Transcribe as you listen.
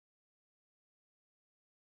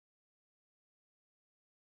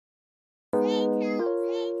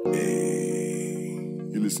Hey,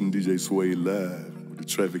 you listen to DJ Sway live with the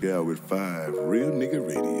Traffic Hour at 5, Real Nigga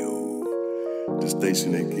Radio. The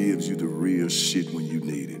station that gives you the real shit when you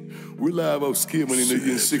need it. We're live off Skidman in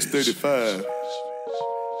the 635,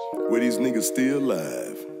 where these niggas still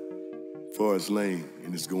live. Forest Lane,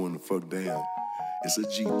 and it's going the fuck down. It's a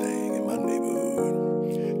G thing in my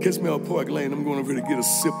neighborhood. Catch me on Park Lane, I'm going over to get a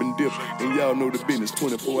sip and dip, and y'all know the business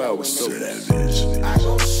 24 hours. So that bitch. I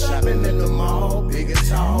go shopping in the mall, big and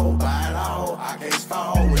tall, buy it all. I can't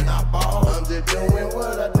fall when I ball. I'm just doing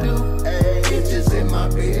what I do. Ayy, bitches in my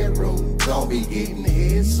bedroom, gon' be getting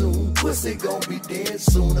head soon. Pussy gon' be dead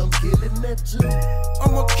soon. I'm killing that too.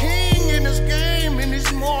 I'm a king in this game, and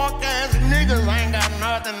these mark ass niggas ain't got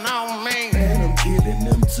nothing on me. And I'm killing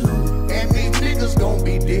them too. And these niggas gon'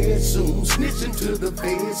 be dead soon. Snitching to the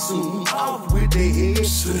bed soon. Off with their head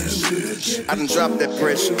soon. I done dropped that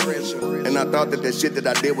pressure, and I thought that shit that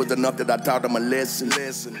I did was enough that I taught them a lesson.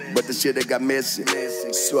 But the shit that got messy,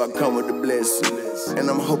 so I come with the blessing. And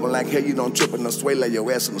I'm hoping like hell you don't trip and I sway like your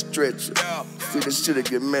ass on a stretcher. See this shit'll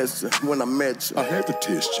get messy when I met you. I had to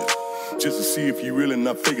test you, just to see if you really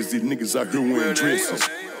not fake as these niggas out here wearing dresses.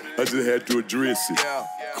 I just had to address it.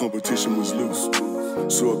 Competition was loose,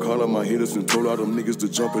 so I called out my hitters and told all them niggas to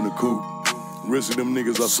jump in the coop. Rest of them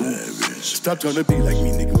niggas are savage. Stop trying to be like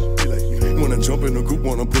me, nigga. Be like me. Wanna jump in the coop,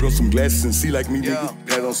 wanna put on some glasses and see like me, nigga.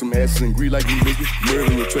 Pat on some asses and agree like me, nigga.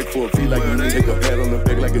 Murder in the track for a fee like me, nigga. Take a pat on the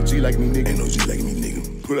back like a G like me, nigga. Ain't no G like me,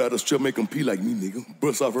 nigga. Put out a strip, make them pee like me, nigga.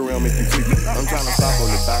 Bust off around, make them click. I'm trying to stop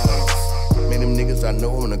on the balance. Man, them niggas I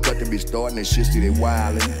know on the cut to be starting and shit, see they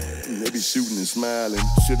wildin'. They be shooting and smiling.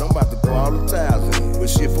 Shit, I'm about to throw all the towels in. But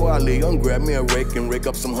shit, before I leave, I'm grab me a rake and rake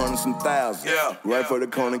up some hundreds and thousands. Right for the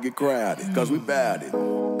corner get crowded, cause we bout it.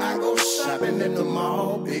 I go shopping in the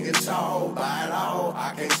mall, big and tall, buy it all.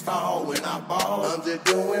 I can't fall when I ball. I'm just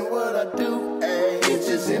doing what I do. Ayy,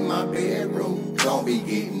 bitches in my bedroom, gon' be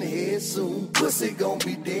getting head soon. Pussy gon'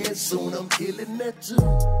 be dead soon. I'm killing that too.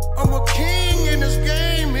 I'm a king in this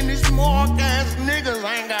game, and these mark ass niggas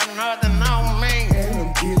ain't got nothing on me. And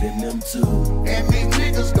I'm killing them too. And these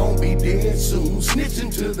niggas gon' be dead soon.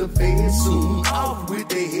 Snitching to the fed soon. Off with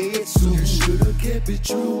their head soon. You should've kept it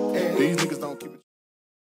true. These